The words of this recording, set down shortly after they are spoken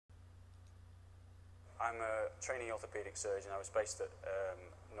I'm a trainee orthopaedic surgeon. I was based at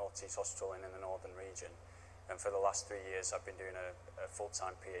North East Hospital in the northern region, and for the last 3 years I've been doing a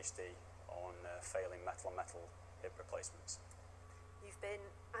full-time PhD on failing metal-on-metal hip replacements. You've been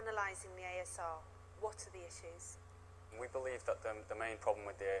analysing the ASR. What are the issues? We believe that the main problem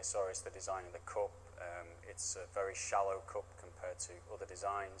with the ASR is the design of the cup. It's a very shallow cup compared to other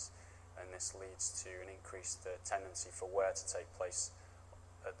designs, and this leads to an increased tendency for wear to take place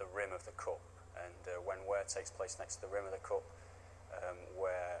at the rim of the cup. And when wear takes place next to the rim of the cup,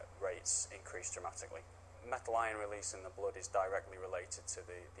 wear rates increase dramatically. Metal ion release in the blood is directly related to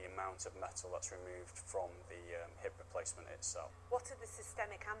the amount of metal that's removed from the hip replacement itself. What are the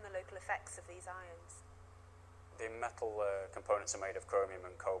systemic and the local effects of these ions? The metal components are made of chromium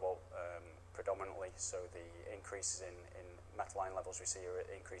and cobalt predominantly, so the increases in metal ion levels we see are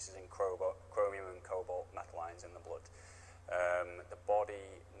increases in chromium and cobalt metal ions in the blood. The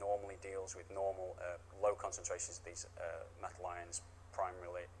body normally deals with normal low concentrations of these metal ions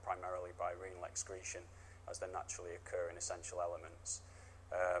primarily by renal excretion, as they naturally occur in essential elements.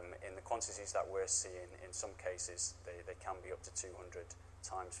 In the quantities that we're seeing, in some cases they can be up to 200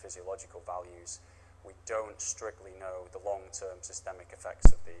 times physiological values. We don't strictly know the long-term systemic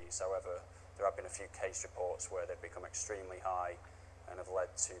effects of these. However, there have been a few case reports where they've become extremely high and have led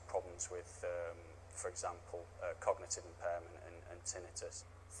to problems with, for example, cognitive impairment and tinnitus.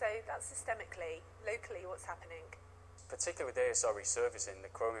 So that's systemically. Locally, what's happening? Particularly with ASR resurfacing, the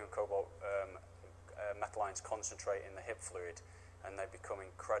chromium and cobalt metal ions concentrate in the hip fluid, and they become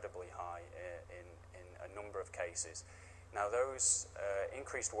incredibly high in a number of cases. Now, those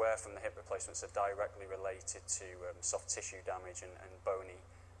increased wear from the hip replacements are directly related to soft tissue damage and bony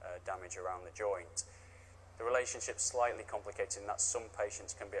damage around the joint. The relationship's slightly complicated in that some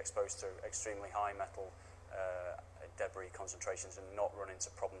patients can be exposed to extremely high metal debris concentrations and not run into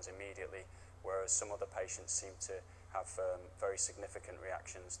problems immediately, whereas some other patients seem to have very significant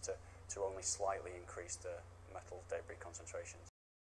reactions to only slightly increased metal debris concentrations.